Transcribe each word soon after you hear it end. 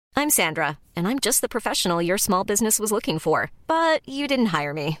I'm Sandra, and I'm just the professional your small business was looking for. But you didn't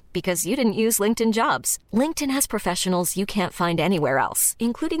hire me because you didn't use LinkedIn Jobs. LinkedIn has professionals you can't find anywhere else,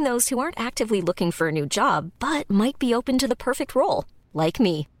 including those who aren't actively looking for a new job, but might be open to the perfect role, like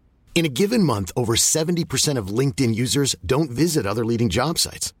me. In a given month, over 70% of LinkedIn users don't visit other leading job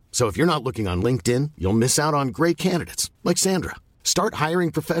sites. So if you're not looking on LinkedIn, you'll miss out on great candidates like Sandra. Start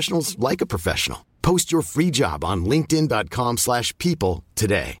hiring professionals like a professional. Post your free job on linkedin.com/people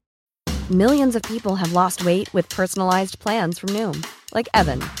today. Millions of people have lost weight with personalized plans from Noom. Like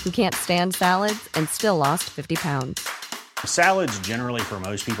Evan, who can't stand salads and still lost 50 pounds. Salads generally for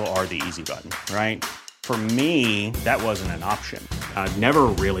most people are the easy button, right? For me, that wasn't an option. I never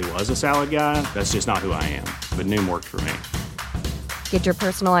really was a salad guy. That's just not who I am. But Noom worked for me. Get your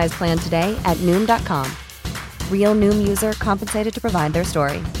personalized plan today at Noom.com. Real Noom user compensated to provide their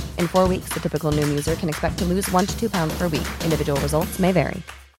story. In 4 weeks, the typical Noom user can expect to lose 1 to 2 pounds per week. Individual results may vary.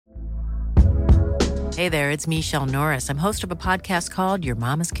 Hey there, it's Michelle Norris. I'm host of a podcast called Your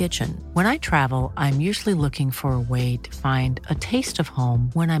Mama's Kitchen. When I travel, I'm usually looking for a way to find a taste of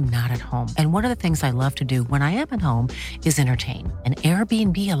home when I'm not at home. And one of the things I love to do when I am at home is entertain. And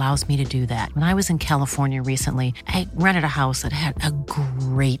Airbnb allows me to do that. When I was in California recently, I rented a house that had a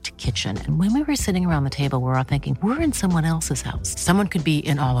great kitchen. And when we were sitting around the table, we were all thinking, we're in someone else's house. Someone could be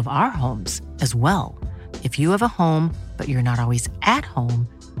in all of our homes as well. If you have a home, but you're not always at home,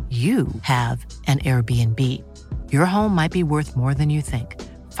 you have an Airbnb. Your home might be worth more than you think.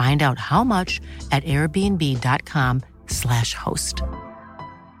 Find out how much at airbnb.com/host.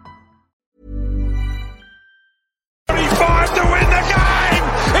 35 to win the game!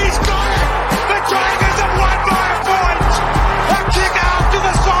 He's got it! The Tigers have won by a point! A kick after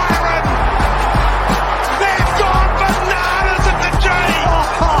the siren! They've gone bananas at the G!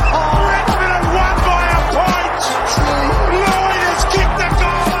 Richmond have won by a point! Lloyd has kicked the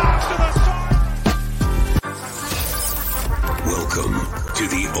goal after the siren! Welcome to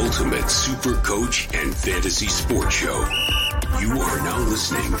the ultimate SuperCoach and Fantasy Sports Show. You are now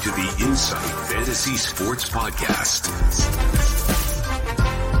listening to the Insight Fantasy Sports Podcast.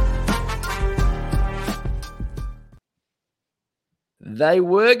 They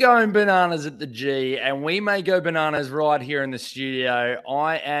were going bananas at the G, and we may go bananas right here in the studio.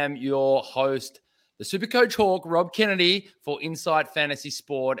 I am your host, the SuperCoach Hawk, Rob Kennedy, for Insight Fantasy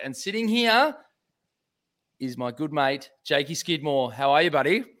Sport. And sitting here is my good mate, Jakey Skidmore. How are you,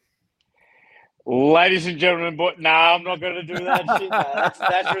 buddy? Ladies and gentlemen, I'm not going to do that shit.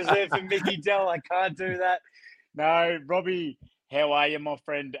 That's reserved for Mickey Dell. I can't do that. No, Robbie, how are you, my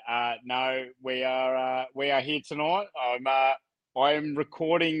friend? No, we are here tonight. I am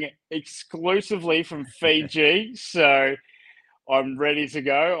recording exclusively from Fiji, so I'm ready to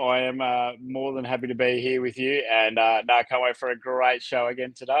go. I am more than happy to be here with you, and I can't wait for a great show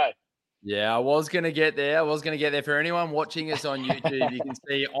again today. Yeah, I was going to get there. For anyone watching us on YouTube, you can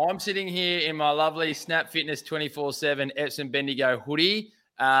see I'm sitting here in my lovely Snap Fitness 24/7 Epsom Bendigo hoodie.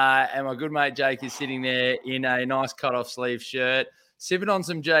 And my good mate Jake is sitting there in a nice cut-off sleeve shirt, sipping on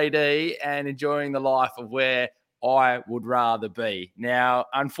some JD and enjoying the life of where I would rather be. Now,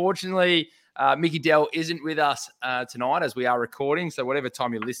 unfortunately, Mickey Dell isn't with us tonight as we are recording. So whatever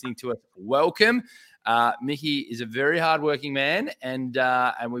time you're listening to us, welcome. Mickey is a very hardworking man, and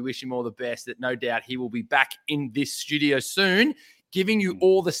we wish him all the best. That no doubt he will be back in this studio soon, giving you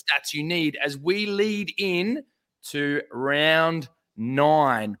all the stats you need as we lead in to round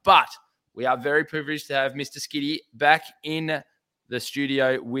 9. But we are very privileged to have Mr. Skiddy back in the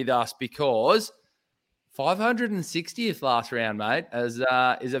studio with us because 560th last round, mate, is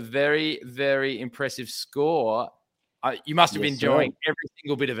a very, very impressive score. You must have been enjoying every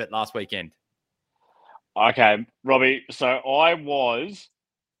single bit of it last weekend. Okay, Robbie. So I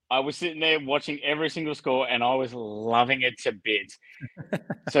was sitting there watching every single score, and I was loving it to bits.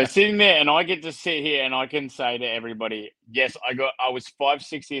 So sitting there, and I get to sit here, and I can say to everybody, yes, I was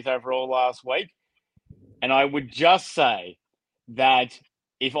 560th overall last week, and I would just say that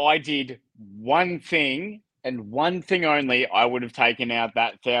if I did one thing and one thing only, I would have taken out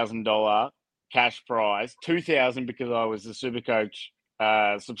that $1,000 cash prize, $2,000 because I was a SuperCoach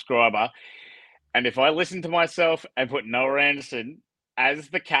subscriber. And if I listened to myself and put Noah Anderson as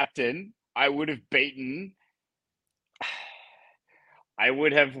the captain, I would have beaten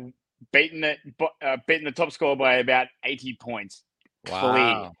the top score by about 80 points.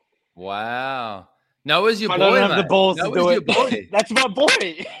 Wow. Wow. Noah's your boy, I don't have mate. the balls Noah's to do your it. boy. That's my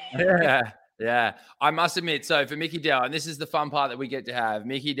boy. Yeah. Yeah, I must admit. So for Mickey Dell, and this is the fun part that we get to have,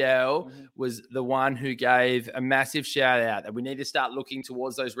 Mickey Dell was the one who gave a massive shout out that we need to start looking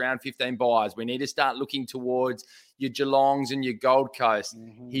towards those round 15 buys. We need to start looking towards your Geelongs and your Gold Coast.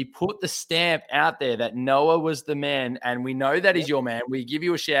 He put the stamp out there that Noah was the man, and we know that he's your man. We give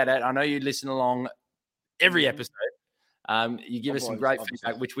you a shout out. I know you listen along every episode. You give us some great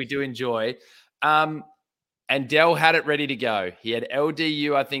feedback, which we do enjoy. And Dell had it ready to go. He had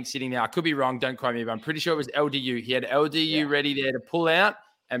LDU, I think, sitting there. I could be wrong. Don't quote me, but I'm pretty sure it was LDU. He had LDU ready there to pull out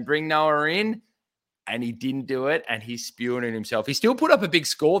and bring Noah in, and he didn't do it, and he's spewing at himself. He still put up a big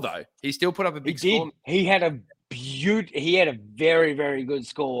score, though. He still put up a big score. He had a very, very good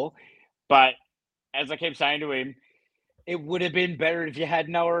score. But as I kept saying to him, it would have been better if you had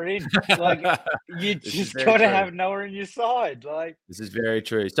Noah in. Like, you just got to have Noah in your side. Like, this is very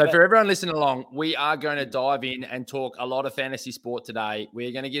true. So for everyone listening along, we are going to dive in and talk a lot of fantasy sport today.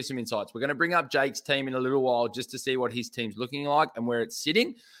 We're going to give some insights. We're going to bring up Jake's team in a little while just to see what his team's looking like and where it's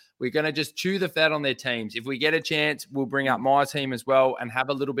sitting. We're going to just chew the fat on their teams. If we get a chance, we'll bring up my team as well and have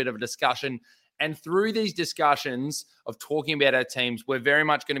a little bit of a discussion. And through these discussions of talking about our teams, we're very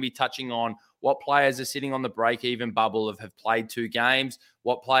much going to be touching on what players are sitting on the break-even bubble of have played 2 games,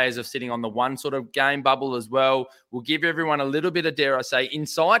 what players are sitting on the one sort of game bubble as well. We'll give everyone a little bit of, dare I say,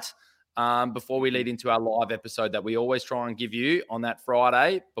 insight before we lead into our live episode that we always try and give you on that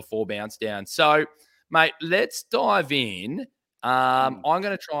Friday before bounce down. So, mate, let's dive in. I'm going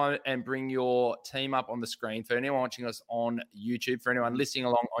to try and bring your team up on the screen for anyone watching us on YouTube, for anyone listening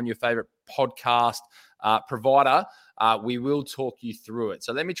along on your favorite podcast provider. We will talk you through it.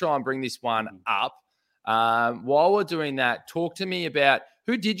 So let me try and bring this one up. While we're doing that, talk to me about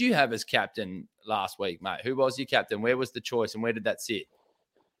who did you have as captain last week, mate? Who was your captain? Where was the choice and where did that sit?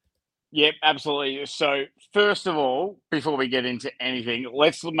 Yep, absolutely. So first of all, before we get into anything,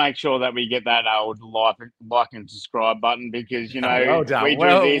 let's make sure that we get that old like and subscribe button because, you know, well done. we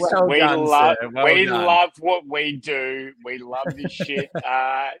do this. We love what we do. We love this shit.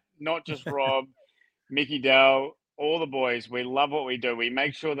 Not just Rob, Mickey Dell, all the boys. We love what we do. We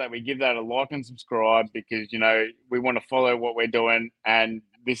make sure that we give that a like and subscribe because, you know, we want to follow what we're doing. And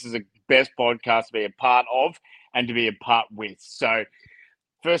this is the best podcast to be a part of and to be a part with. So,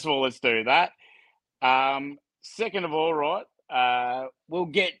 first of all, let's do that. Second of all, right, we'll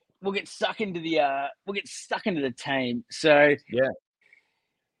get stuck into the team. So yeah,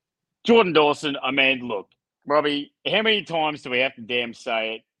 Jordan Dawson. I mean, look, Robbie, how many times do we have to damn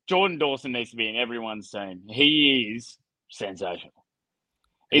say it? Jordan Dawson needs to be in everyone's team. He is sensational.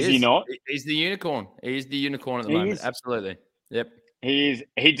 Is he not? He's the unicorn. He's the unicorn at the moment. Absolutely. Yep. He is.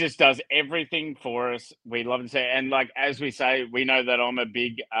 He just does everything for us. We love to say, and like as we say, we know that I'm a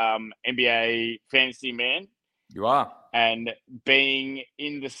big NBA fantasy man. You are, and being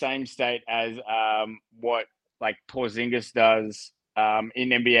in the same state as what like Porzingis does in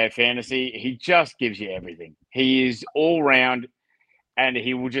NBA fantasy, he just gives you everything. He is all round, and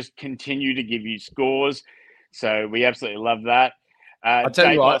he will just continue to give you scores. So we absolutely love that. I'll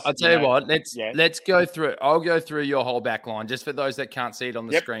tell you what. Let's go through. I'll go through your whole back line just for those that can't see it on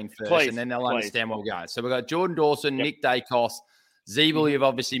the screen first, and then they'll understand what we're going. So we've got Jordan Dawson, Nick Dacos, Zeeble. You've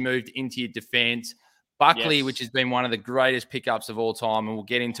obviously moved into your defense. Buckley, which has been one of the greatest pickups of all time, and we'll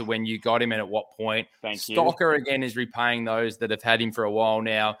get into when you got him and at what point. Stocker again is repaying those that have had him for a while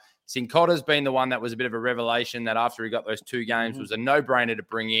now. Sincotta's been the one that was a bit of a revelation that after he got those 2 games was a no-brainer to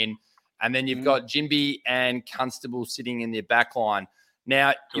bring in. And then you've got Jimby and Constable sitting in their back line.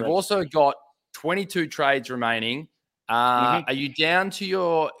 Now, you've also got 22 trades remaining. Are you down to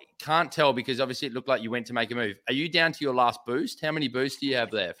your – can't tell because obviously it looked like you went to make a move. Are you down to your last boost? How many boosts do you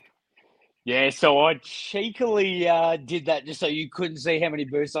have left? Yeah, so I cheekily did that just so you couldn't see how many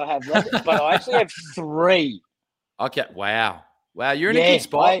boosts I have left. But I actually have 3. Okay, wow. You're in a good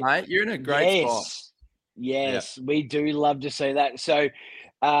spot, mate. You're in a great spot. Yes, we do love to see that. So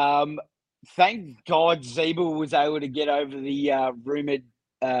thank God Zeeble was able to get over the rumoured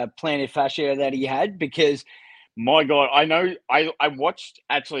plantar fascia that he had because, my God, I know I watched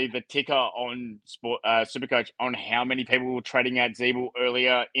actually the ticker on SuperCoach on how many people were trading out Zeeble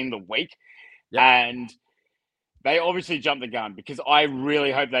earlier in the week. Yep. And they obviously jumped the gun because I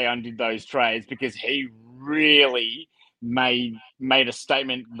really hope they undid those trades because he really made a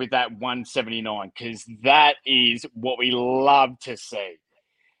statement with that 179 because that is what we love to see.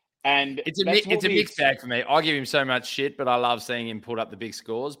 And it's a mixed bag for me. I give him so much shit, but I love seeing him put up the big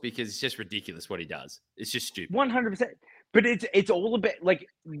scores because it's just ridiculous what he does. It's just stupid. 100%. But it's all about like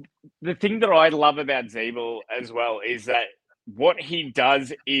the thing that I love about Zeeble as well is that what he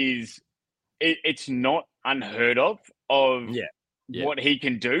does is it's not unheard of what he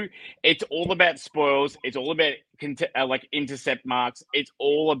can do. It's all about spoils. It's all about intercept marks. It's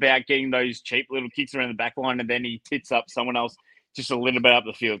all about getting those cheap little kicks around the back line, and then he tits up someone else just a little bit up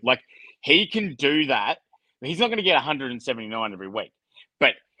the field. Like, he can do that. He's not going to get 179 every week,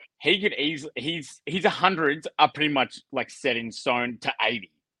 but he could easily. His 100s are pretty much like set in stone to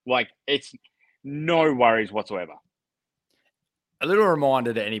 80. Like, it's no worries whatsoever. A little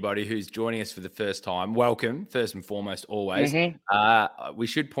reminder to anybody who's joining us for the first time. Welcome, first and foremost, always. We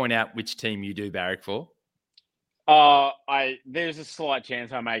should point out which team you do barrack for. There's a slight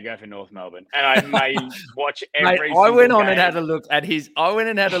chance I may go for North Melbourne, and I may watch every. Mate, I went on and had a look at his. I went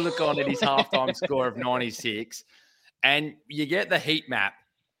and had a look on at his halftime score of 96, and you get the heat map.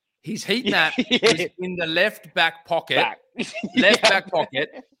 His heat map is in the left back pocket, back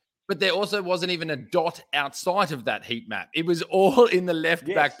pocket. But there also wasn't even a dot outside of that heat map. It was all in the left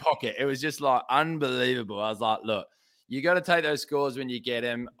back pocket. It was just like unbelievable. I was like, look, you got to take those scores when you get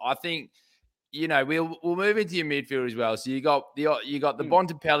them. I think, we'll move into your midfield as well. So you got the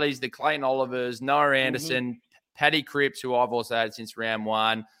Bontempellis, the Clayton Olivers, Noah Anderson, Paddy Cripps, who I've also had since round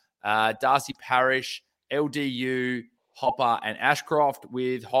one, Darcy Parish, LDU, Hopper, and Ashcroft,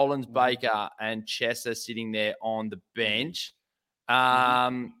 with Hollands, Baker, and Chesser sitting there on the bench.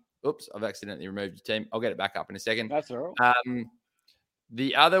 Oops, I've accidentally removed your team. I'll get it back up in a second. That's all right.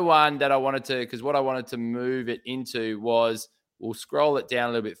 The other one that I wanted to move it into was, we'll scroll it down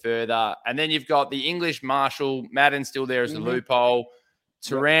a little bit further. And then you've got the English Marshall, Madden's still there as the loophole,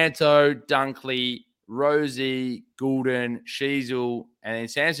 Taranto, Dunkley, Rosie, Goulden, Sheasel, and then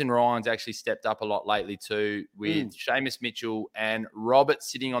Samson Ryan's actually stepped up a lot lately too, with Seamus Mitchell and Robert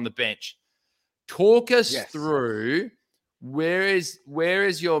sitting on the bench. Talk us through... Where is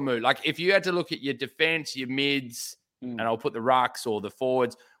your move? Like, if you had to look at your defense, your mids, and I'll put the rucks or the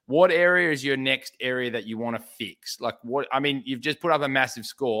forwards, what area is your next area that you want to fix? Like, you've just put up a massive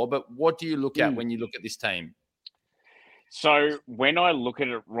score, but what do you look at when you look at this team? So when I look at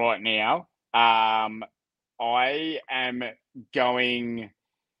it right now, I think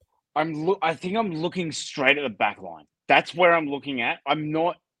I'm looking straight at the back line. That's where I'm looking at. I'm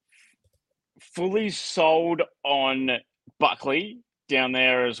not fully sold on Buckley down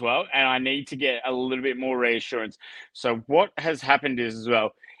there as well, and I need to get a little bit more reassurance. So what has happened is, as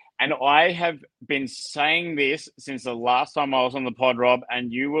well, and I have been saying this since the last time I was on the pod, Rob,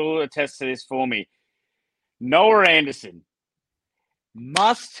 and you will attest to this for me. Noah Anderson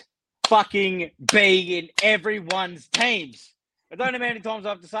must fucking be in everyone's teams. I don't know how many times I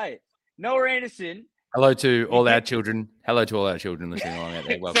have to say it. Noah Anderson. Hello to all our children. Hello to all our children listening along out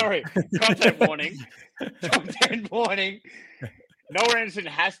there. Welcome. Sorry, content warning. Content warning. Noah Anderson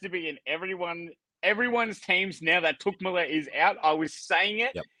has to be in everyone's teams now that Tuckmiller is out. I was saying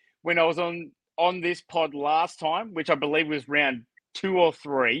it when I was on this pod last time, which I believe was round 2 or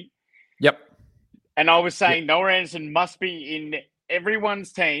 3. Yep. And I was saying Noah Anderson must be in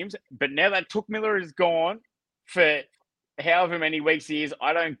everyone's teams, but now that Tuckmiller is gone for however many weeks he is,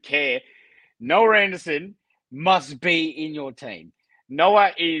 I don't care. Noah Anderson must be in your team.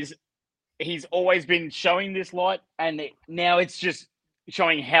 He's always been showing this light, and now it's just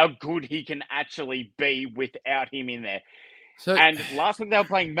showing how good he can actually be without him in there. And last week they were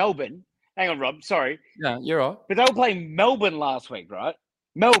playing Melbourne. Hang on, Rob. Sorry. Yeah, you're right. But they were playing Melbourne last week, right?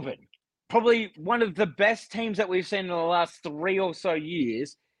 Melbourne. Probably one of the best teams that we've seen in the last 3 or so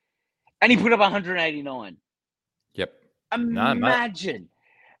years. And he put up 189. Yep. Imagine.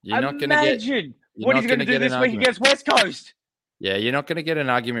 You're not going to get... What he's going to do this week against West Coast. Yeah, you're not going to get an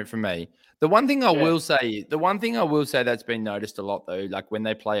argument from me. The one thing I will say that's been noticed a lot, though, like when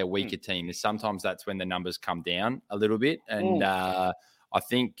they play a weaker team, is sometimes that's when the numbers come down a little bit. And I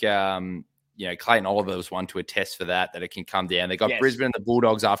think, Clayton Oliver was one to attest for that it can come down. They got Brisbane and the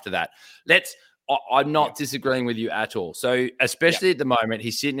Bulldogs after that. I'm not disagreeing with you at all. So especially at the moment,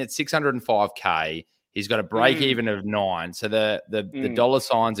 he's sitting at 605K. He's got a break even of 9. So the dollar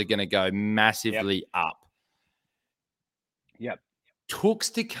signs are going to go massively up. Yep. Took's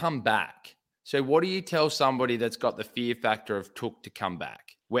to come back. So what do you tell somebody that's got the fear factor of Took to come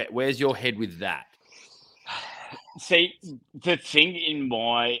back? Where's your head with that? See, the thing in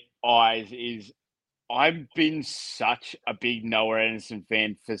my eyes is I've been such a big Noah Anderson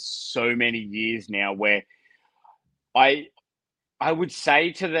fan for so many years now, where I would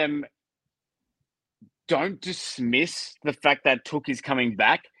say to them, don't dismiss the fact that Took is coming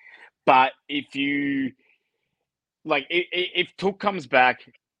back. But if Took comes back,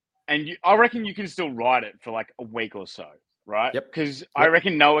 and I reckon you can still ride it for like a week or so, right? Yep. Because I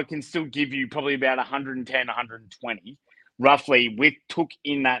reckon Noah can still give you probably about 110, 120, roughly, with Took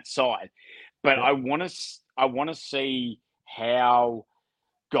in that side. But I want to see how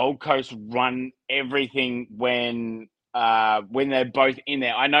Gold Coast run everything when they're both in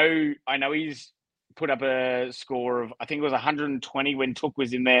there. I know he's put up a score of, I think it was 120 when Took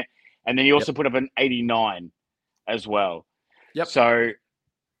was in there, and then he also put up an 89 as well. Yep. So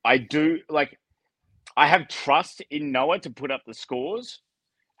I have trust in Noah to put up the scores,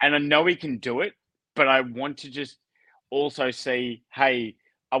 and I know he can do it, but I want to just also see, hey,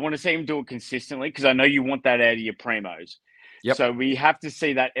 I want to see him do it consistently, because I know you want that out of your primos. Yep. So we have to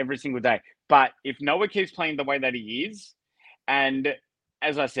see that every single day. But if Noah keeps playing the way that he is, and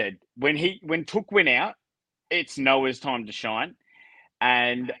as I said, when Took went out, it's Noah's time to shine.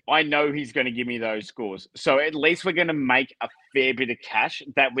 And I know he's going to give me those scores. So at least we're going to make a fair bit of cash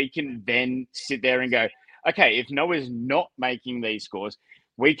that we can then sit there and go, okay, if Noah's not making these scores,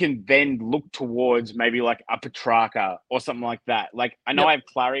 we can then look towards maybe like a Petrarca or something like that. Like, I know I have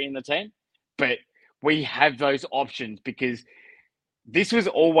Clary in the team, but we have those options, because this was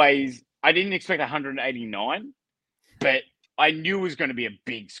always, I didn't expect 189, but I knew it was going to be a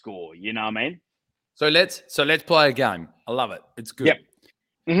big score. You know what I mean? So let's play a game. I love it. It's good. Yep.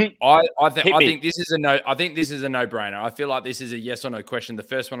 Mm-hmm. I think this is a no. I think this is a no-brainer. I feel like this is a yes or no question. The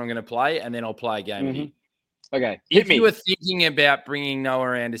first one I'm going to play, and then I'll play a game with you. Okay. If you were thinking about bringing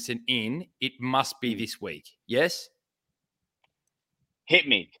Noah Anderson in, it must be this week. Yes. Hit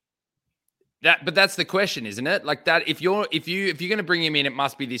me. But that's the question, isn't it? Like that. If you're going to bring him in, it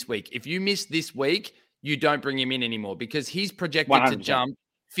must be this week. If you miss this week, you don't bring him in anymore, because he's projected 100%. to jump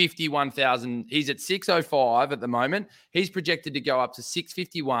 51,000. He's at 605 at the moment. He's projected to go up to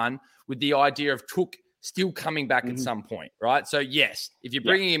 651, with the idea of Took still coming back at some point, right? So yes, if you're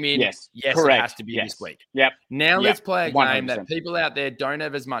bringing him in, yes, correct. It has to be this week. Yep. Now let's play a game 100%. that people out there don't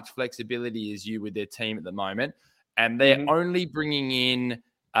have as much flexibility as you with their team at the moment, and they're only bringing in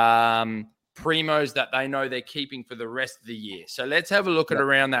primos that they know they're keeping for the rest of the year. So let's have a look at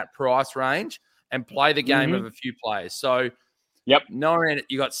around that price range and play the game of a few players. So Noah,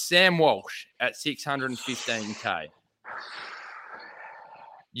 you got Sam Walsh at 615K.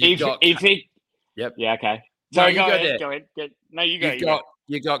 Yeah, okay. So you go ahead. No, you go.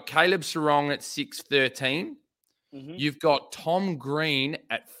 You got Caleb Sarong at 613. You've got Tom Green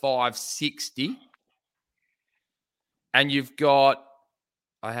at 560. And you've got,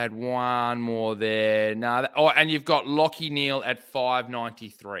 I had one more there. And you've got Lockie Neal at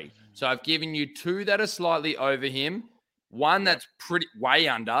 593. So I've given you two that are slightly over him, one that's pretty way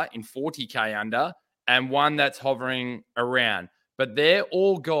under in 40K under, and one that's hovering around. But they're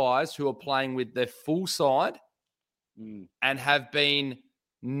all guys who are playing with their full side and have been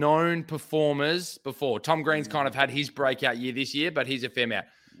known performers before. Tom Green's kind of had his breakout year this year, but he's a fair amount.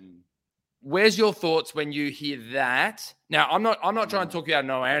 Where's your thoughts when you hear that? Now, I'm not trying to talk about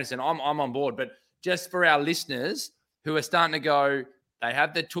Noah Anderson. I'm on board, but just for our listeners who are starting to go, they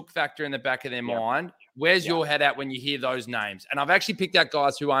have the Took factor in the back of their mind. Where's your head at when you hear those names? And I've actually picked out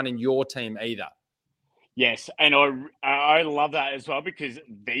guys who aren't in your team either. Yes, and I love that as well, because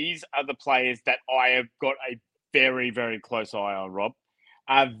these are the players that I have got a very, very close eye on, Rob.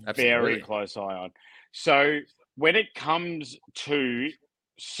 Very close eye on. So when it comes to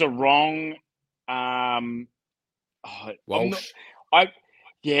Sarong, Walsh. But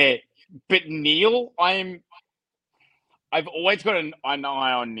Neil, I've always got an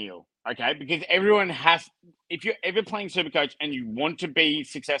eye on Neil, okay? Because everyone has, if you're ever playing SuperCoach and you want to be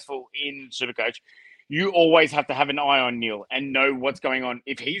successful in SuperCoach, you always have to have an eye on Neil and know what's going on.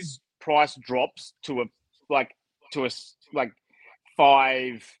 If his price drops to a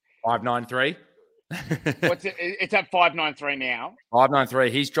 593. What's it? It's at 593 now. 593.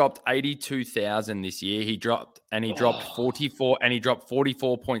 He's dropped 82,000 this year. He dropped 44, and he dropped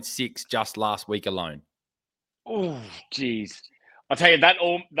 44.6 just last week alone. Oh, geez. I'll tell you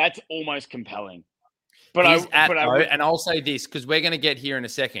that's almost compelling. But and I'll say this, because we're going to get here in a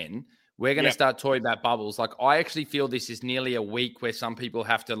second. We're going to start talking about bubbles. Like, I actually feel this is nearly a week where some people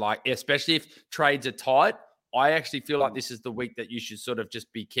have to, like, especially if trades are tight, I actually feel like this is the week that you should sort of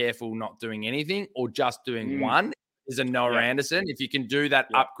just be careful not doing anything, or just doing one is a Noah Anderson. If you can do that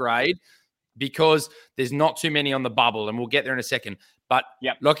upgrade, because there's not too many on the bubble, and we'll get there in a second. But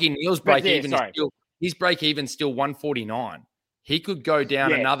Lockie Neal's break even is still 149. He could go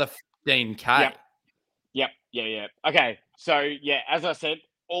down another 15K. Yeah. Okay. So, as I said,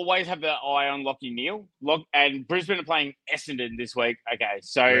 always have the eye on Lockie Neal. And Brisbane are playing Essendon this week. Okay.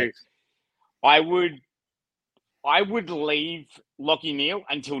 So I would leave Lockie Neal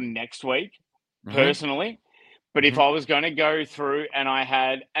until next week, personally. But if I was going to go through and I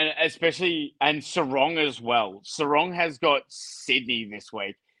had, and Sarong as well. Sarong has got Sydney this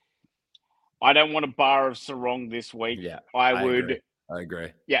week. I don't want a bar of sarong this week. Yeah, I agree.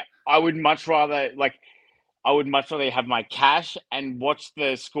 Yeah, I would much rather have my cash and watch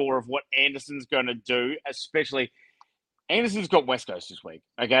the score of what Anderson's going to do, especially Anderson's got West Coast this week,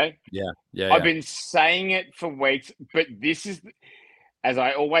 okay? Yeah. I've been saying it for weeks, but this is, as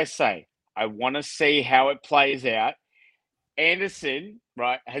I always say, I want to see how it plays out. Anderson,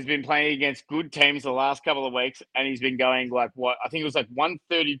 right, has been playing against good teams the last couple of weeks, and he's been going like what? I think it was like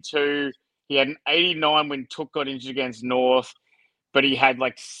 132. He had an 89 when Took got injured against North, but he had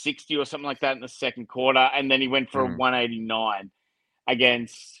like 60 or something like that in the second quarter, and then he went for a 189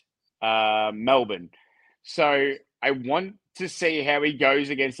 against Melbourne. So I want to see how he goes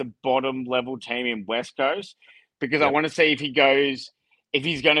against a bottom level team in West Coast, because I want to see if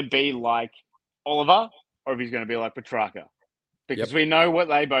he's going to be like Oliver or if he's going to be like Petrarca, because we know what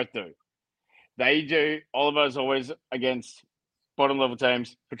they both do. Oliver's always against bottom level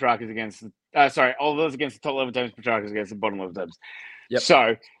teams. Petrarca's against Oliver's against the top level teams. Petrarca's against the bottom level teams.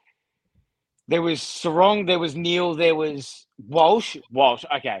 So there was Sarong, there was Neil, there was Walsh.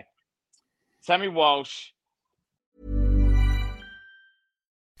 Okay. Sammy Walsh.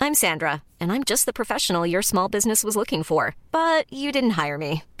 I'm Sandra, and I'm just the professional your small business was looking for. But you didn't hire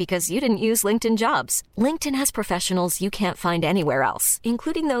me because you didn't use LinkedIn Jobs. LinkedIn has professionals you can't find anywhere else,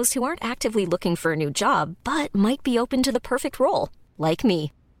 including those who aren't actively looking for a new job, but might be open to the perfect role, like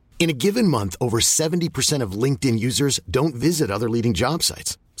me. In a given month, over 70% of LinkedIn users don't visit other leading job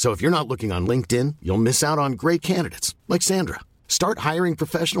sites. So if you're not looking on LinkedIn, you'll miss out on great candidates like Sandra. Start hiring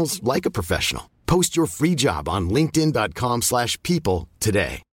professionals like a professional. Post your free job on linkedin.com/people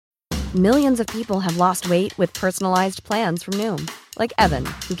today. Millions of people have lost weight with personalized plans from Noom. Like Evan,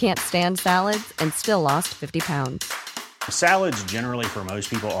 who can't stand salads and still lost 50 pounds. Salads generally for most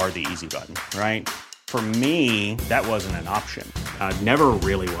people are the easy button, right? For me, that wasn't an option. I never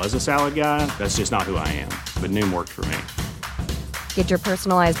really was a salad guy. That's just not who I am. But Noom worked for me. Get your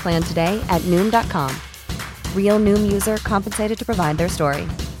personalized plan today at Noom.com. Real Noom user compensated to provide their story.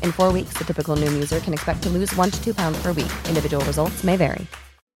 In 4 weeks, the typical Noom user can expect to lose 1 to 2 pounds per week. Individual results may vary.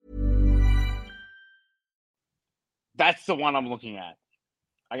 That's the one I'm looking at.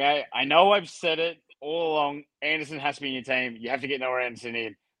 Okay, I know I've said it all along. Anderson has to be in your team. You have to get Noah Anderson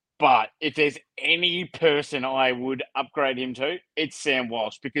in. But if there's any person I would upgrade him to, it's Sam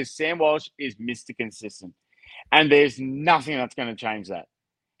Walsh, because Sam Walsh is Mr. Consistent. And there's nothing that's going to change that.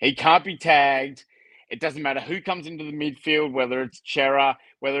 He can't be tagged. It doesn't matter who comes into the midfield, whether it's Chera,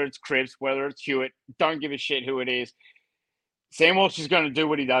 whether it's Cripps, whether it's Hewitt. Don't give a shit who it is. Sam Walsh is going to do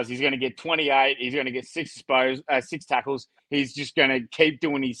what he does. He's going to get 28. He's going to get 6 tackles. He's just going to keep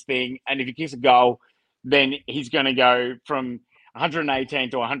doing his thing. And if he kicks a goal, then he's going to go from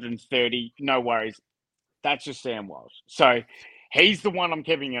 118 to 130. No worries. That's just Sam Walsh. So he's the one I'm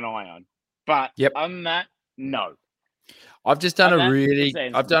keeping an eye on. But other than that, no. I've just done a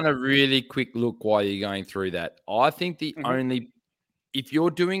really quick look while you're going through that. I think the only, if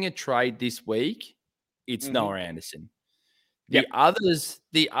you're doing a trade this week, it's Noah Anderson. The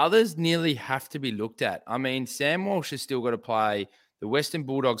others nearly have to be looked at. I mean, Sam Walsh has still got to play the Western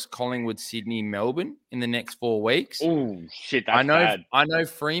Bulldogs, Collingwood, Sydney, Melbourne in the next 4 weeks. Oh, shit, that's bad. I know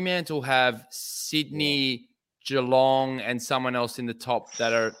Fremantle have Sydney, Geelong, and someone else in the top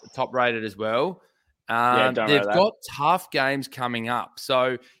that are top rated as well. They've got tough games coming up.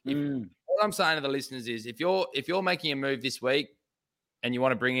 So what I'm saying to the listeners is, if you're making a move this week and you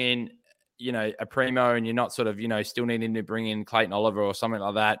want to bring in, a primo, and you're not sort of, still needing to bring in Clayton Oliver or something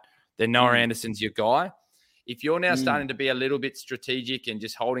like that, then Noah Anderson's your guy. If you're now starting to be a little bit strategic and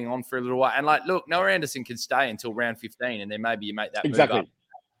just holding on for a little while, and look, Noah Anderson can stay until round 15, and then maybe you make that move up.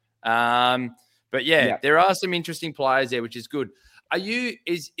 But there are some interesting players there, which is good. Have you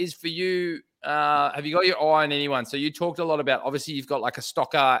got your eye on anyone? So you talked a lot about, obviously you've got like a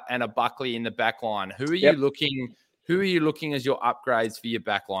Stocker and a Buckley in the back line. Who are you looking as your upgrades for your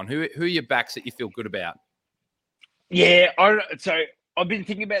back line? Who are your backs that you feel good about? Yeah, so I've been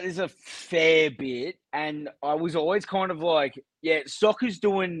thinking about this a fair bit, and I was always kind of like, Stocker's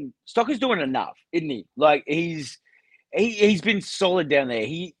doing enough, isn't he? Like he's been solid down there.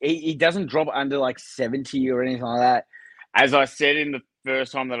 He doesn't drop under like 70 or anything like that. As I said in the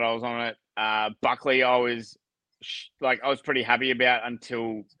first time that I was on it, Buckley, I was pretty happy about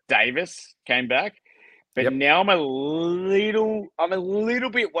until Davis came back. But now I'm a little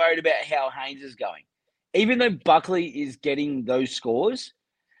bit worried about how Haynes is going. Even though Buckley is getting those scores,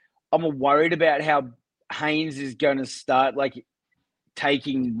 I'm worried about how Haynes is going to start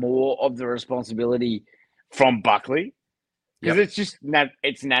taking more of the responsibility from Buckley, because it's just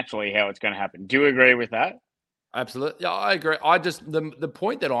it's naturally how it's going to happen. Do you agree with that? Absolutely. Yeah, I agree. I just the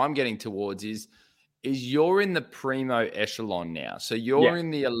point that I'm getting towards is you're in the primo echelon now. So you're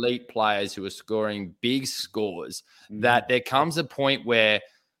in the elite players who are scoring big scores, that there comes a point where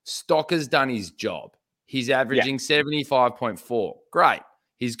Stocker's done his job. He's averaging 75.4. Great.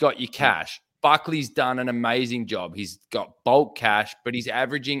 He's got your cash. Buckley's done an amazing job. He's got bulk cash, but he's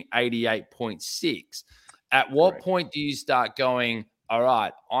averaging 88.6. At what point do you start going, all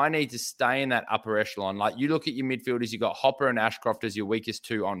right, I need to stay in that upper echelon? Like, you look at your midfielders, you got Hopper and Ashcroft as your weakest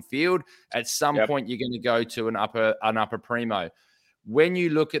two on field. At some point, you're going to go to an upper primo. When you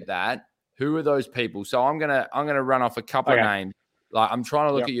look at that, who are those people? So I'm gonna run off a couple of names. Like, I'm trying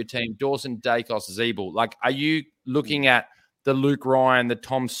to look at your team: Dawson, Dacos, Zeeble. Like, are you looking at the Luke Ryan, the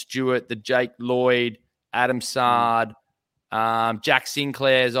Tom Stewart, the Jake Lloyd, Adam Sard? Jack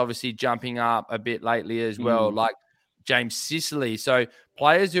Sinclair's obviously jumping up a bit lately as well. Like James Sicily. So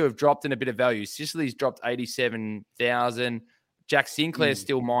players who have dropped in a bit of value. Sicily's dropped 87,000. Jack Sinclair's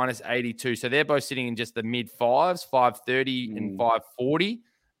still minus 82. So they're both sitting in just the mid fives, 530 and 540.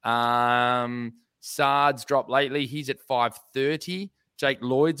 Sard's dropped lately. He's at 530. Jake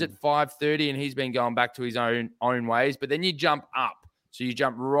Lloyd's at 530, and he's been going back to his own ways. But then you jump up. So you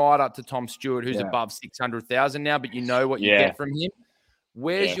jump right up to Tom Stewart, who's above 600,000 now, but you know what you get from him.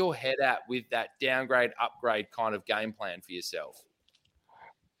 Where's your head at with that downgrade, upgrade kind of game plan for yourself?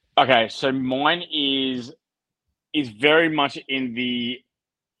 Okay, so mine is very much in the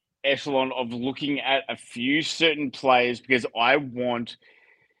echelon of looking at a few certain players, because I want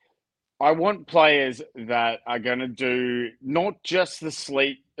players that are going to do not just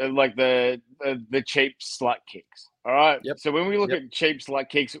the the cheap slut kicks. All right. So when we look at cheap slut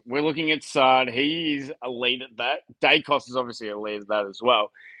kicks, we're looking at Sard. He's elite at that. Dacos is obviously elite at that as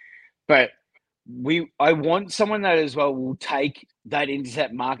well. But I want someone that as well will take that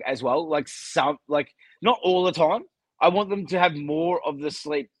intercept mark as well. Like not all the time. I want them to have more of the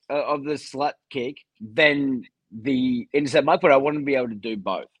slut kick than the intercept mark, but I want to be able to do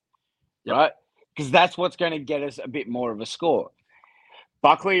both. Right? Because that's what's going to get us a bit more of a score.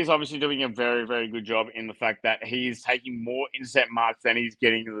 Buckley is obviously doing a very, very good job in the fact that he's taking more intercept marks than he's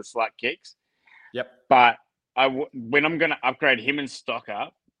getting to the slut kicks. But when I'm going to upgrade him and Stocker,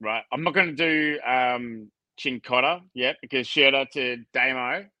 right, I'm not going to do Chincotta yet, because shout out to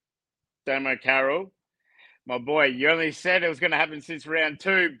Damo Carroll. My boy, you only said it was going to happen since round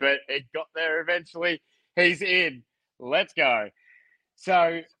 2, but it got there eventually. He's in. Let's go.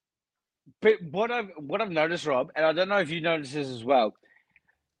 So, but what I've noticed, Rob, and I don't know if you noticed this as well,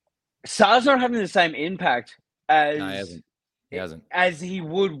 Sar's not having the same impact as he hasn't. As he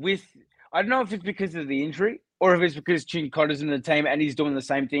would with. I don't know if it's because of the injury or if it's because Chincotta's in the team and he's doing the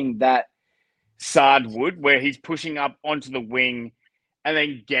same thing that Sard would, where he's pushing up onto the wing and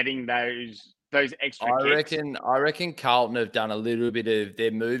then getting those extra kicks. I reckon Carlton have done a little bit of,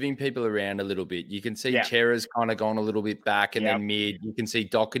 they're moving people around a little bit. You can see Chera's kind of gone a little bit back and then mid. You can see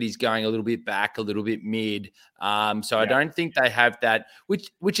Doherty's going a little bit back, a little bit mid. So I don't think they have that,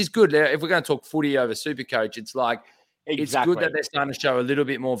 which is good. If we're going to talk footy over Supercoach, it's like, it's good that they're starting to show a little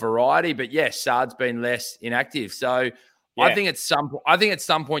bit more variety. But yes, Sard's been less inactive. So I think at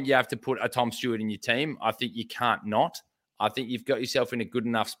some point you have to put a Tom Stewart in your team. I think you can't not. I think you've got yourself in a good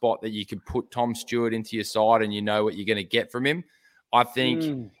enough spot that you can put Tom Stewart into your side and you know what you're going to get from him. I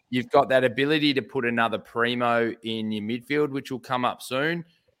think you've got that ability to put another primo in your midfield, which will come up soon.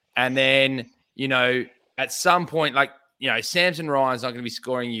 And then, at some point, Samson Ryan's not going to be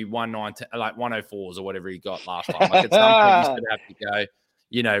scoring you 190, like 104s or whatever he got last time. Like, at some point, you sort of have to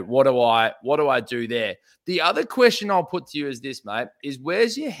go, what do I do there? The other question I'll put to you is this, mate, is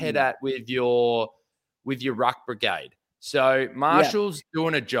where's your head at with your ruck brigade? So Marshall's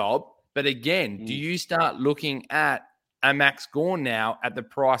doing a job, but again, do you start looking at a Max Gawn now at the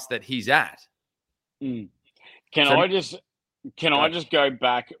price that he's at? Can I just go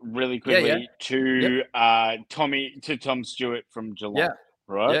back really quickly to Tom Stewart from Geelong?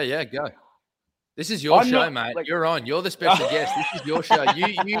 Right? Yeah, go. This is your show, mate. You're on. You're the special guest. This is your show.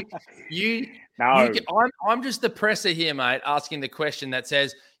 I'm just the presser here, mate, asking the question that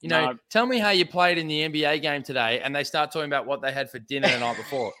says, tell me how you played in the NBA game today, and they start talking about what they had for dinner the night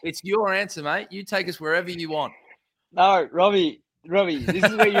before. It's your answer, mate. You take us wherever you want. No, Robbie, this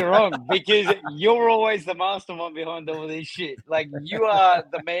is where you're wrong, because you're always the mastermind behind all this shit. Like, you are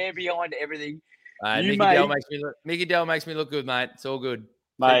the man behind everything. Mickey Dell makes me look good, mate. It's all good.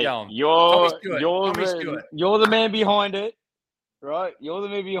 Mate, you're the man behind it, right? You're the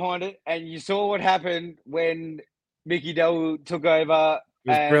man behind it, and you saw what happened when Mickey Dell took over. It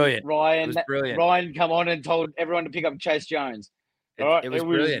was brilliant. Ryan come on and told everyone to pick up Chase Jones. All right, it was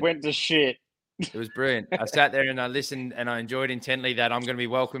brilliant. Went to shit. It was brilliant. I sat there and I listened and I enjoyed intently that I'm going to be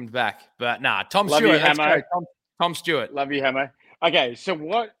welcomed back. But nah, Tom Love Stewart. you, Let's Hamo. go. Tom Stewart. Love you, Hamo. Okay, so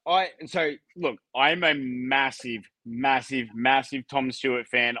look, I'm a massive Tom Stewart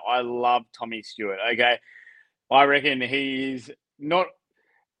fan. I love Tommy Stewart. Okay, I reckon he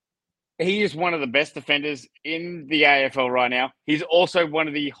is one of the best defenders in the AFL right now. He's also one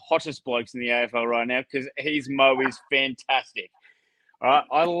of the hottest blokes in the AFL right now because his mo is fantastic. All right,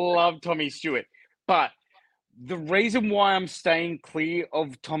 I love Tommy Stewart, but the reason why I'm staying clear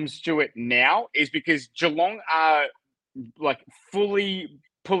of Tom Stewart now is because Geelong are like fully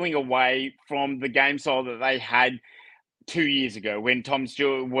pulling away from the game style that they had 2 years ago when Tom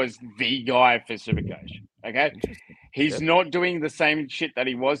Stewart was the guy for SuperCoach. Okay. He's not doing the same shit that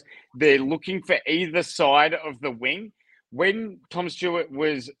he was. They're looking for either side of the wing. When Tom Stewart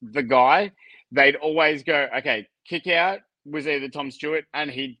was the guy, they'd always go, okay, kick out was either Tom Stewart and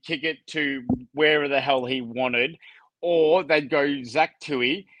he'd kick it to wherever the hell he wanted, or they'd go Zach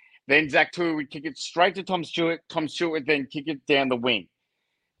Tui. Then Zach Tui would kick it straight to Tom Stewart. Tom Stewart would then kick it down the wing.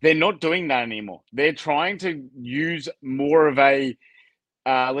 They're not doing that anymore. They're trying to use more of a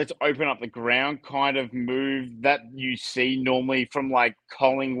let's open up the ground kind of move that you see normally from like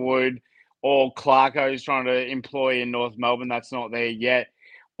Collingwood or Clarko's trying to employ in North Melbourne. That's not there yet.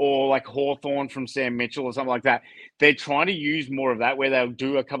 Or like Hawthorn from Sam Mitchell or something like that. They're trying to use more of that where they'll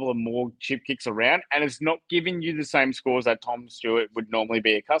do a couple of more chip kicks around, and it's not giving you the same scores that Tom Stewart would normally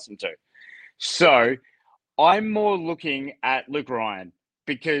be accustomed to. So I'm more looking at Luke Ryan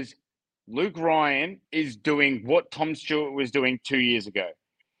because Luke Ryan is doing what Tom Stewart was doing 2 years ago.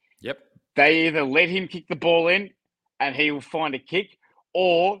 Yep. They either let him kick the ball in and he will find a kick,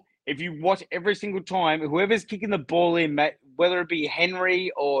 or if you watch every single time, whoever's kicking the ball in, whether it be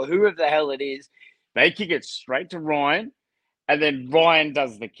Henry or whoever the hell it is, they kick it straight to Ryan, and then Ryan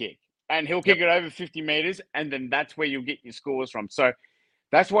does the kick. And he'll kick it over 50 meters, and then that's where you'll get your scores from. So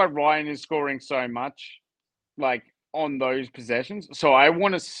that's why Ryan is scoring so much, like, on those possessions. So I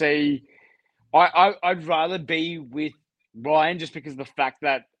want to see... I'd rather be with Ryan just because of the fact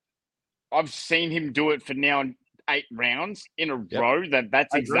that I've seen him do it for now 8 rounds in a row.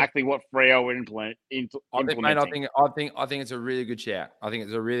 That's exactly what Freo would implement. I think it's a really good shout. I think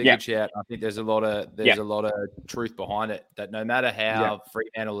it's a really good shout. I think there's a lot of truth behind it. That no matter how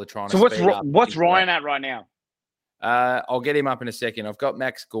Fremantle are trying to. So what's Ryan at right now? I'll get him up in a second. I've got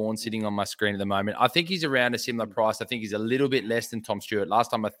Max Gawn sitting on my screen at the moment. I think he's around a similar price. I think he's a little bit less than Tom Stewart. Last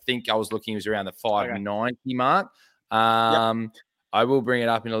time I think I was looking, he was around the 590 mark. I will bring it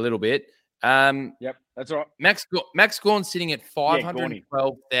up in a little bit. That's all right. Max Gawn's sitting at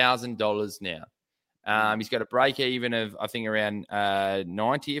 $512,000 now. He's got a break even of, I think, around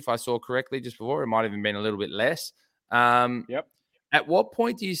 90, if I saw correctly just before. It might have even been a little bit less. At what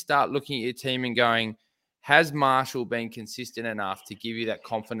point do you start looking at your team and going, has Marshall been consistent enough to give you that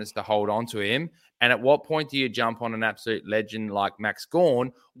confidence to hold on to him? And at what point do you jump on an absolute legend like Max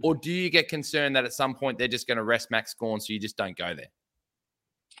Gawn? Or do you get concerned that at some point they're just going to rest Max Gawn so you just don't go there?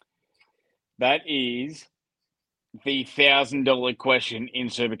 That is the $1,000 question in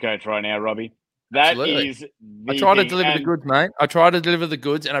SuperCoach right now, Robbie. I try to deliver the goods, mate. I try to deliver the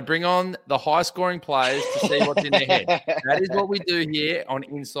goods, and I bring on the high-scoring players to see what's in their head. That is what we do here on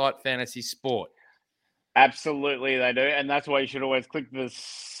Insight Fantasy Sport. Absolutely, they do, and that's why you should always click the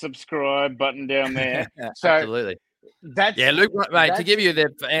subscribe button down there. Absolutely. Luke, mate, to give you the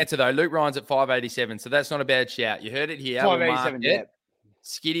answer, though, Luke Ryan's at 587, so that's not a bad shout. You heard it here. 587,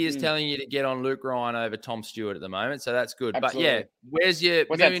 Skitty is telling you to get on Luke Ryan over Tom Stewart at the moment, so that's good. Absolutely. But, where's your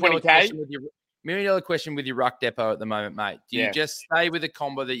million dollar question with your ruck depot at the moment, mate? Do you just stay with the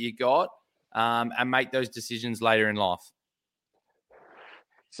combo that you got and make those decisions later in life?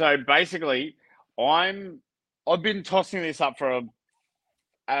 So, basically, I've been tossing this up for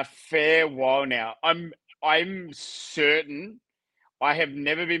a fair while now. I'm certain. I have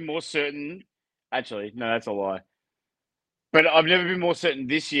never been more certain. Actually, no, that's a lie. But I've never been more certain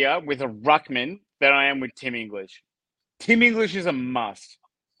this year with a ruckman than I am with Tim English. Tim English is a must.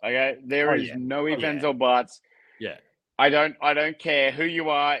 Okay, there is no ifs, ands, or buts. Yeah, I don't care who you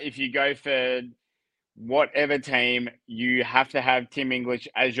are. If you go for whatever team, you have to have Tim English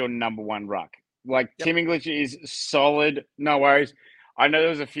as your number one ruck. Tim English is solid. No worries. I know there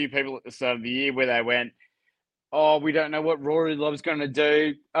was a few people at the start of the year where they went, "Oh, we don't know what Rory Love's going to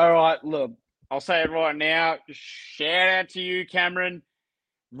do." All right, look. I'll say it right now. Shout out to you, Cameron.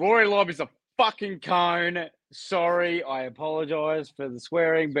 Rory Lobb is a fucking cone. Sorry, I apologise for the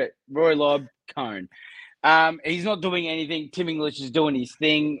swearing, but Rory Lobb, cone. He's not doing anything. Tim English is doing his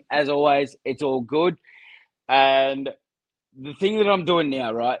thing. As always, it's all good. And the thing that I'm doing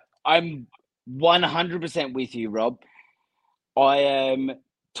now, right, I'm 100% with you, Rob. I am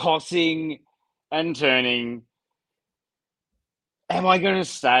tossing and turning. Am I going to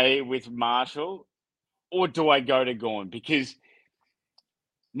stay with Marshall or do I go to Gorn? Because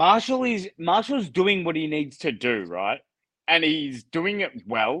Marshall's doing what he needs to do, right? And he's doing it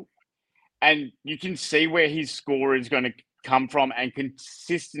well. And you can see where his score is going to come from and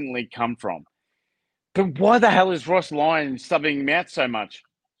consistently come from. But why the hell is Ross Lyon subbing him out so much?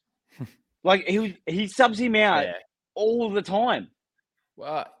 Like, he subs him out all the time.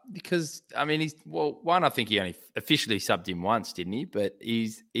 Well, because, I mean, one, I think he only officially subbed him once, didn't he? But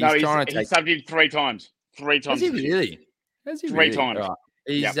he's trying to take... He subbed him 3 times. 3 times. Has he really? Three times. Right.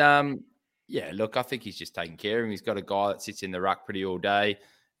 He's, yeah, look, I think he's just taking care of him. He's got a guy that sits in the ruck pretty all day.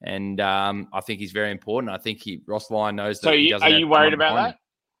 And I think he's very important. I think Ross Lyon knows that he doesn't... So are you worried about that?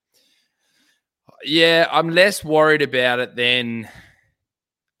 Yeah, I'm less worried about it than...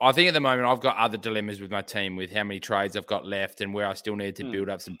 I think at the moment I've got other dilemmas with my team with how many trades I've got left and where I still need to build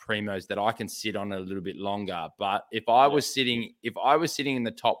up some primos that I can sit on a little bit longer. But if I was sitting in the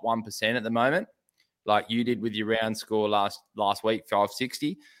top 1% at the moment, like you did with your round score last week,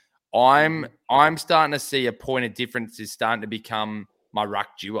 560, I'm starting to see a point of difference is starting to become my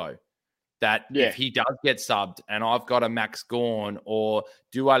ruck duo. That if he does get subbed and I've got a Max Gawn, or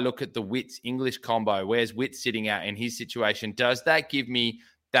do I look at the Witts English combo? Where's Witts sitting at in his situation? Does that give me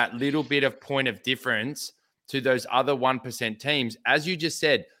that little bit of point of difference to those other 1% teams? As you just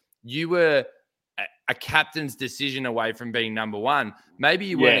said, you were a captain's decision away from being number one. Maybe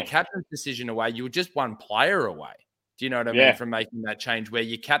you weren't a captain's decision away. You were just one player away. Do you know what I mean? From making that change where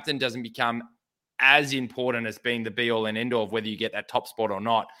your captain doesn't become as important as being the be-all and end-all of whether you get that top spot or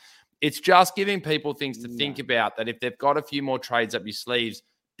not. It's just giving people things to think about, that if they've got a few more trades up your sleeves,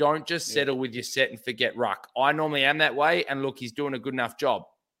 don't just settle with your set and forget ruck. I normally am that way, and look, he's doing a good enough job.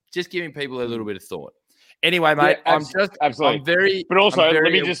 Just giving people a little bit of thought. Anyway, mate, absolutely. But also, let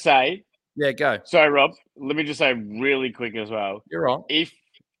me just say... Yeah, go. Sorry, Rob. Let me just say really quick as well. You're on. If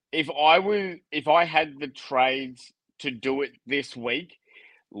I had the trades to do it this week,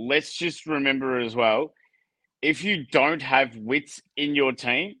 let's just remember as well, if you don't have Witts in your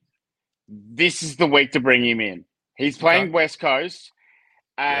team, this is the week to bring him in. He's playing West Coast,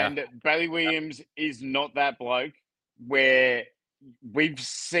 and Bailey Williams is not that bloke where we've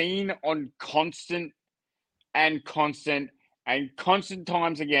seen on constant times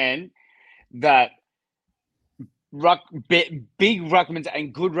again that big ruckmans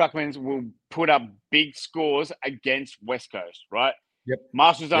and good ruckmans will put up big scores against West Coast, right? Yep.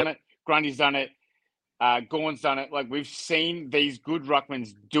 Marshall's done it. Grundy's done it. Gawn's done it. Like, we've seen these good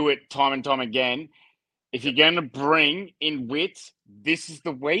ruckmans do it time and time again. If you're going to bring in Witts, this is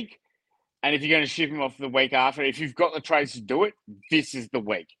the week. And if you're going to ship him off the week after, if you've got the trades to do it, this is the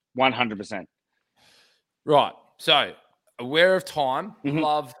week. 100%. Right. So, aware of time.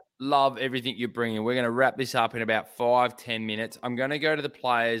 Love everything you're bringing. We're going to wrap this up in about 5-10 minutes. I'm going to go to the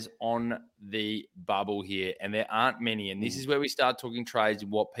players on the bubble here, and there aren't many. And this is where we start talking trades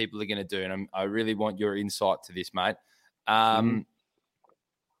and what people are going to do. And I really want your insight to this, mate.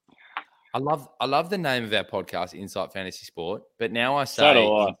 I love the name of our podcast, Insight Fantasy Sport, but now I say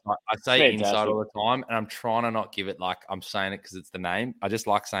Insight all the time, and I'm trying to not give it like I'm saying it because it's the name. I just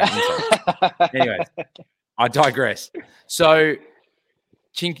like saying Insight. Anyways, I digress. So,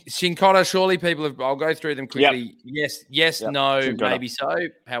 Chincotta, surely people have... I'll go through them quickly. Yep. Yes, no, Chincotta. Maybe so.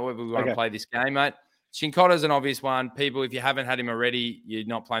 However we want to play this game, mate. Chincotta's an obvious one. People, if you haven't had him already, you're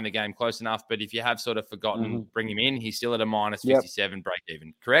not playing the game close enough. But if you have sort of forgotten, bring him in. He's still at a minus 57 break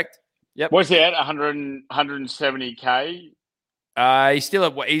even, correct? Yep. What's he at? 170K?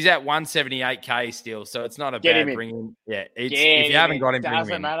 He's at 178K still, so it's not a bad bring in. Yeah, if you haven't got him, bring him in.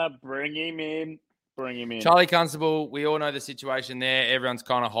 Doesn't matter. Bring him in. Charlie Constable, we all know the situation there. Everyone's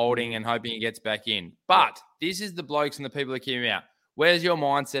kind of holding and hoping he gets back in. But this is the blokes and the people that keep him out. Where's your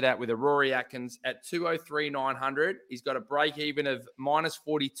mindset at with a Rory Atkins at 203,900? He's got a break even of minus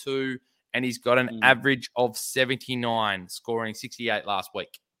 42, and he's got an average of 79, scoring 68 last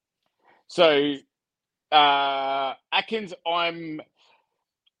week. So, Atkins, I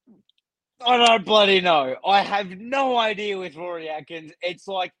don't bloody know. I have no idea with Rory Atkins. It's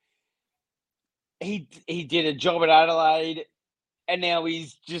like he did a job at Adelaide, and now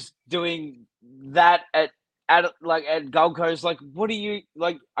he's just doing that at Gold Coast. Like, what do you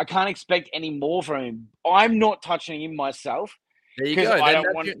like? I can't expect any more from him. I'm not touching him myself. There you go.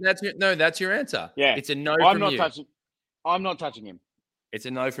 That's your answer. Yeah, it's a no. I'm not touching him. It's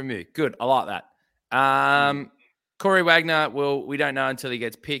a no from you. Good. I like that. Corey Wagner, we don't know until he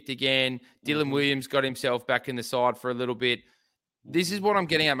gets picked again. Dylan Williams got himself back in the side for a little bit. This is what I'm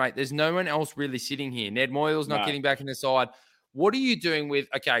getting at, mate. There's no one else really sitting here. Ned Moyle's not getting back in the side. What are you doing with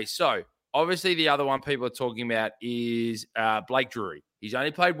 – okay, so obviously the other one people are talking about is Blake Drury. He's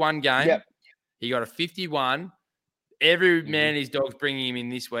only played one game. Yep. He got a 51. Every man his dog's bringing him in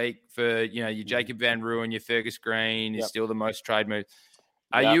this week for, your Jacob Van Ruin, your Fergus Green is still the most trade move.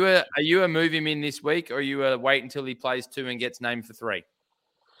 Are you a move him in this week, or are you a wait until he plays 2 and gets named for 3?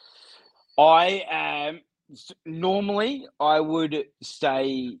 I am normally I would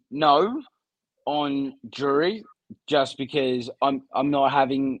say no on Drury just because I'm not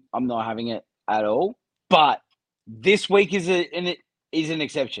having it at all. But this week is an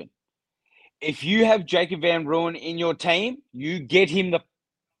exception. If you have Jacob Van Ruin in your team, you get him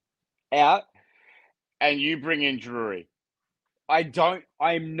out and you bring in Drury. I'm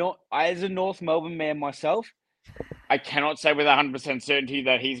not, as a North Melbourne man myself, I cannot say with 100% certainty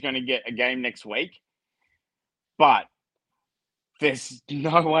that he's going to get a game next week. But there's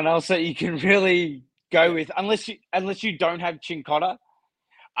no one else that you can really go with unless you don't have Chincotta,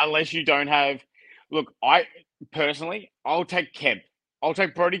 unless you don't have. Look, I'll take Kemp. I'll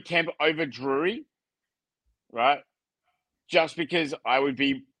take Brody Kemp over Drury, right? Just because I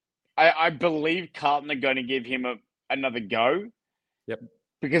believe Carlton are going to give him another go. Yep.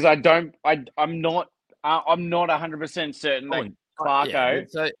 Because I'm not 100% certain that Clarko.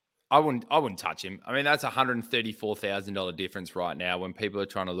 So I wouldn't touch him. I mean, that's $134,000 difference right now when people are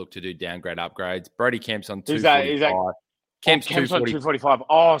trying to look to do downgrade upgrades. Brody Kemp's on 245. Is that Kemp's on 245.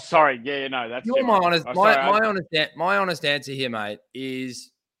 Oh, sorry. Yeah, no, that's my honest answer here, mate,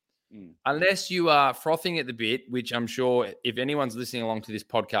 is unless you are frothing at the bit, which I'm sure if anyone's listening along to this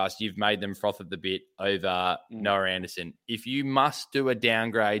podcast, you've made them froth at the bit over Noah Anderson. If you must do a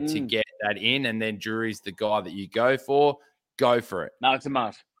downgrade to get that in, and then Drury's the guy that you go for it. No, it's a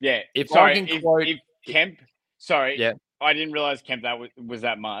must. Yeah. If Kemp, sorry, yeah. I didn't realize Kemp that was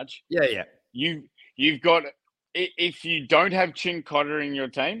that much. Yeah. You've got. If you don't have Chincotta in your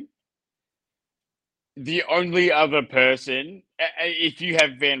team, the only other person, if you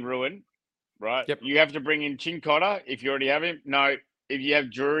have Van Ruin, right, you have to bring in Chincotta. If you already have him, no. If you have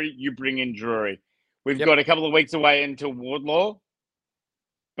Drury, you bring in Drury. We've got a couple of weeks away until Wardlaw,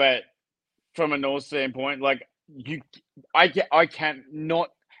 but from a North standpoint, like I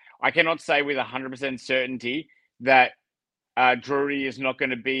cannot say with 100% certainty that Drury is not going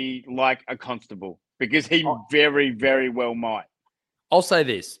to be like a Constable. Because he very, very well might. I'll say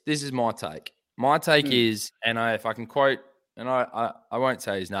this. This is my take. My take is, and if I can quote, and I won't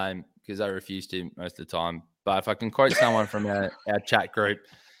say his name because I refuse to most of the time, but if I can quote someone from our chat group,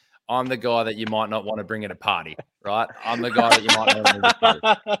 I'm the guy that you might not want to bring at a party, right? I'm the guy that you might not want to bring at a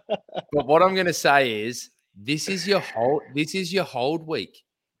party. But what I'm going to say is, this is your hold week.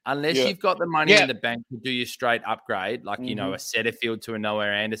 Unless you've got the money in the bank to do your straight upgrade, like, a Setterfield to a Noah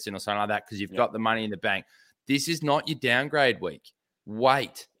Anderson or something like that, because you've got the money in the bank. This is not your downgrade week.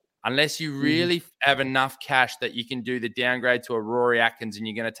 Wait. Unless you really have enough cash that you can do the downgrade to a Rory Atkins and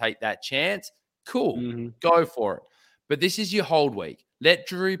you're going to take that chance, cool. Go for it. But this is your hold week. Let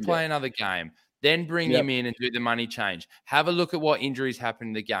Drury play another game. Then bring him in and do the money change. Have a look at what injuries happen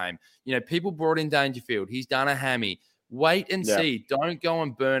in the game. People brought in Dangerfield. He's done a hammy. Wait and see. Don't go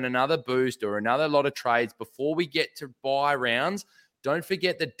and burn another boost or another lot of trades before we get to buy rounds. Don't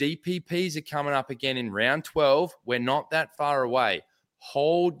forget the DPPs are coming up again in round 12. We're not that far away.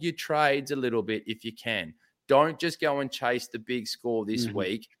 Hold your trades a little bit if you can. Don't just go and chase the big score this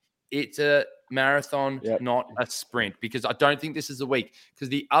week. It's a marathon, not a sprint, because I don't think this is a week. Because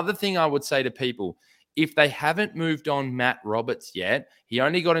the other thing I would say to people, if they haven't moved on Matt Roberts yet, he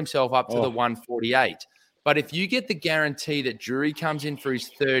only got himself up to the 148. But if you get the guarantee that Drury comes in for his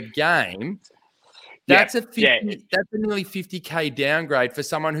third game, that's that's a nearly 50K downgrade for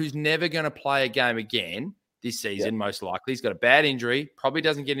someone who's never going to play a game again this season, most likely. He's got a bad injury, probably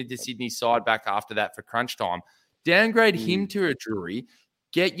doesn't get into Sydney's side back after that for crunch time. Downgrade him to a Drury,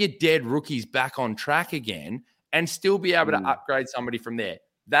 get your dead rookies back on track again, and still be able to upgrade somebody from there.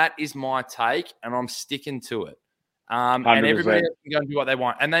 That is my take, and I'm sticking to it. And everybody else can go and do what they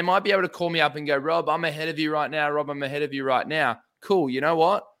want. And they might be able to call me up and go, Rob, I'm ahead of you right now. Rob, I'm ahead of you right now. Cool. You know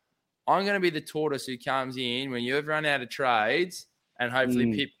what? I'm going to be the tortoise who comes in when you've run out of trades and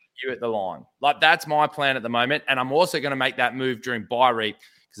hopefully pip you at the line. Like, that's my plan at the moment. And I'm also going to make that move during bye week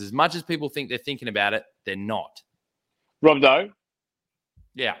because as much as people think they're thinking about it, they're not. Rob Doe?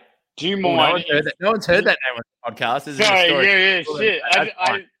 Yeah. Do you mind? No one's heard that name on the podcast. This Sorry, shit.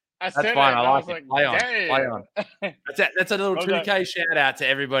 That's fine. I like it. Play on. That's a little 2K shout out to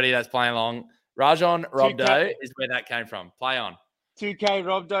everybody that's playing along. Rajon Robdo is where that came from. Play on. 2K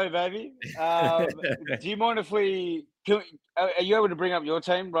Robdo, baby. Do you mind if we Are you able to bring up your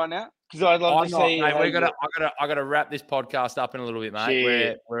team right now? Because I'd love to see. Mate, I gotta wrap this podcast up in a little bit,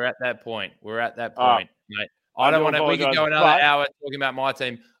 mate. We're at that point. Mate. I don't want to. We could go another hour talking about my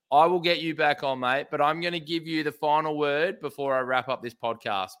team. I will get you back on, mate. But I'm going to give you the final word before I wrap up this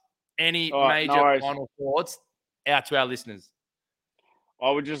podcast. Any major final thoughts out to our listeners?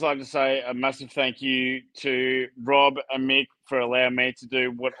 I would just like to say a massive thank you to Rob and Mick for allowing me to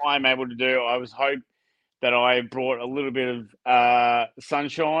do what I'm able to do. I was hoping that I brought a little bit of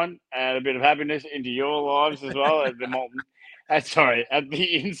sunshine and a bit of happiness into your lives as well at the at the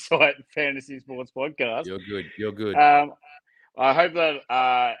Insight Fantasy Sports Podcast. You're good. I hope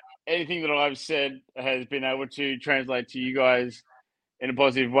that anything that I've said has been able to translate to you guys in a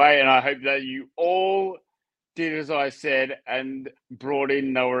positive way, and I hope that you all did as I said and brought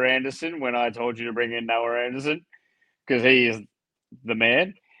in Noah Anderson when I told you to bring in Noah Anderson, because he is the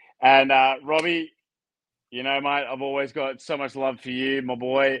man. And Robbie, you know, mate, I've always got so much love for you, my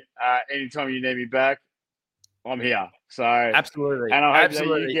boy. Anytime you need me back, I'm here. So absolutely, and I hope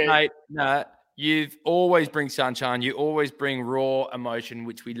absolutely, that you mate. No, you've always bring sunshine. You always bring raw emotion,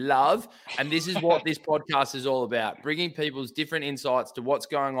 which we love. And this is what this podcast is all about: bringing people's different insights to what's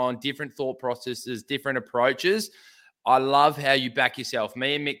going on, different thought processes, different approaches. I love how you back yourself.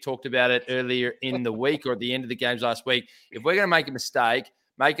 Me and Mick talked about it earlier in the week or at the end of the games last week. If we're going to make a mistake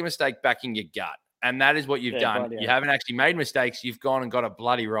backing your gut. And that is what you've done. You haven't actually made mistakes. You've gone and got it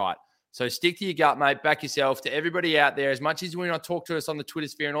bloody right. So stick to your gut, mate. Back yourself. To everybody out there, as much as you want to talk to us on the Twitter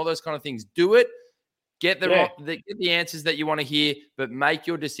sphere and all those kind of things, do it. Get the answers that you want to hear, but make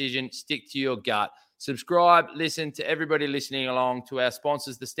your decision. Stick to your gut. Subscribe. Listen to everybody listening along, to our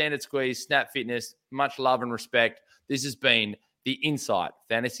sponsors, the Standard Squeeze, Snap Fitness. Much love and respect. This has been the Insight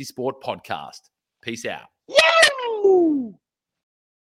Fantasy Sport Podcast. Peace out. Yahoo!